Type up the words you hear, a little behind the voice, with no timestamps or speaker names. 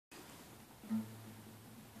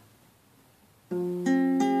Late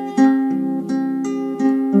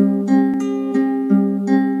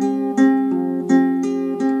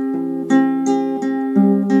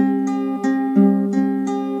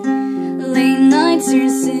nights you're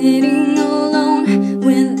sitting alone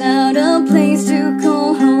without a place to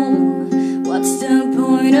call home. What's the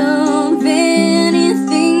point of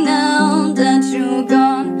anything now that you're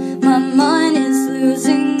gone? My mind is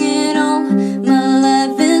losing it all. My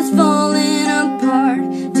life is falling apart.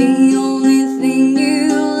 The only thing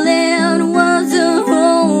you left was a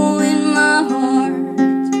hole in my heart.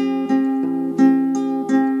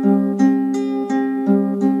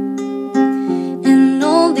 And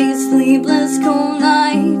all these sleepless cold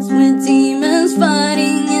nights with demons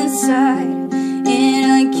fighting inside,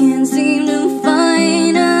 and I can't seem to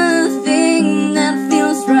find a thing that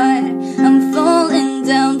feels right. I'm falling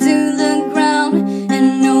down to the ground,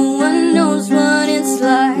 and no one knows what it's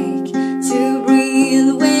like to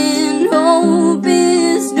breathe when hope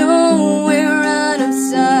is nowhere out of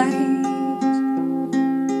sight.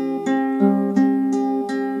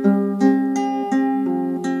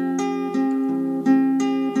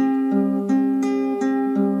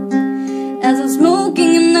 As I'm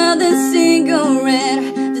smoking another cigarette,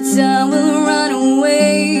 the time will run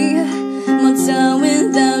away. More time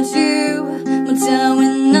without you, more time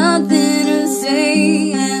with nothing to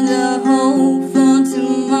say. And the hope for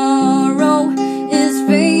tomorrow is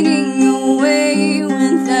fading away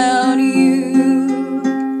without you.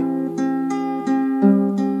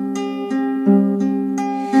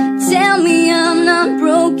 Tell me I'm not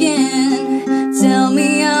broken, tell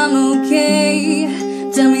me I'm okay.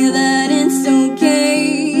 Tell me that it's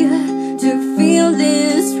okay to feel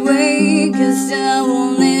this way, 'cause I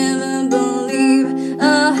will never believe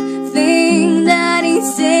a thing that he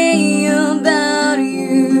say about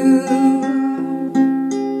you.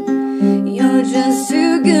 You're just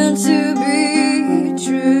too good to be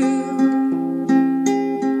true.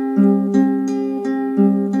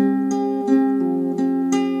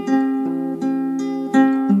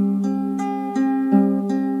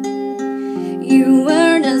 You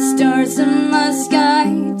were the stars in my sky,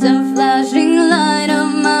 the flashing light of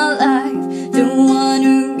my life, the one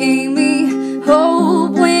who gave me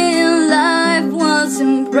hope when life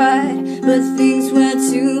wasn't bright. But things were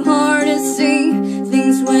too hard to see,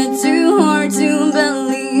 things were too hard to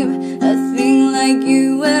believe. A thing like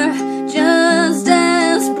you were just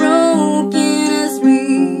as broken as me.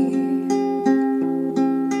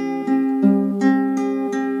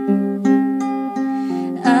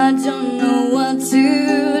 I don't know what to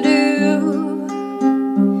do.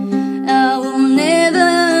 I will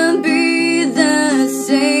never be the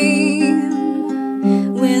same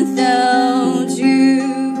without you.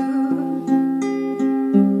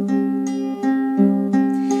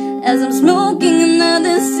 As I'm smoking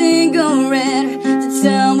another cigarette, the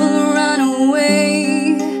time will run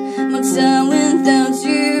away. More time without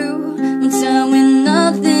you, more time with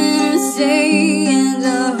nothing to say. And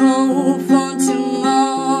the hope for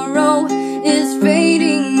tomorrow is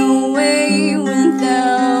fading away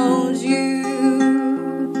without you.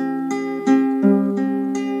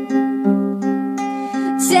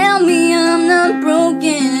 Tell me I'm not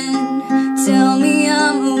broken, tell me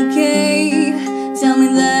I'm okay. Tell me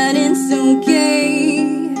that it's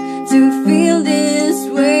okay to feel this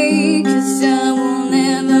way, 'cause I will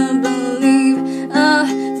never believe a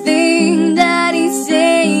thing that he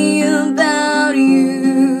say about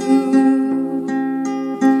you.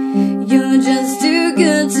 You're just too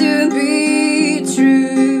good to be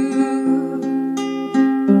true.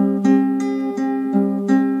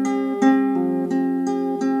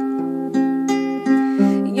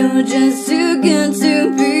 You're just too good to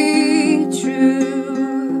be true.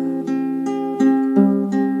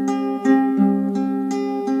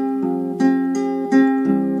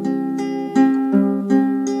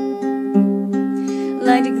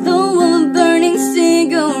 Like the glow of a burning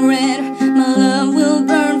cigarette, my love will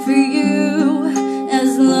burn for you.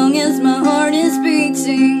 As long as my heart is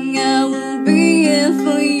beating, I will be here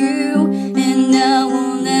for you. And I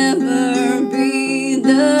will never be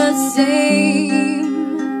the same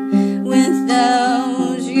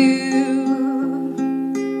without you.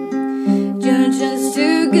 You're just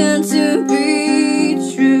too good to be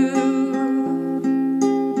true.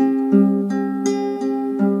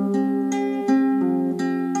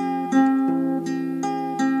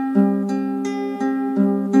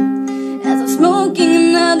 Smoking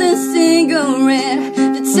another cigarette,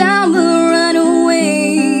 the time will run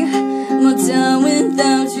away. More time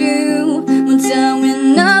without you, more time with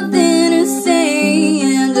nothing to say.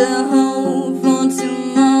 And the hope for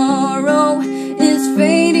tomorrow is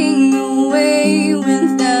fading away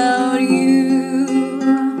without you.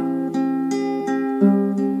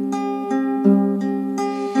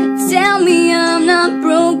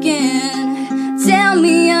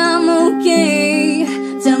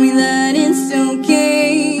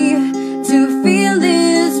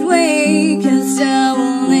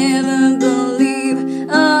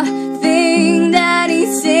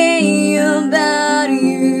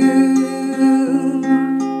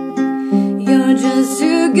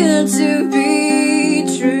 want to be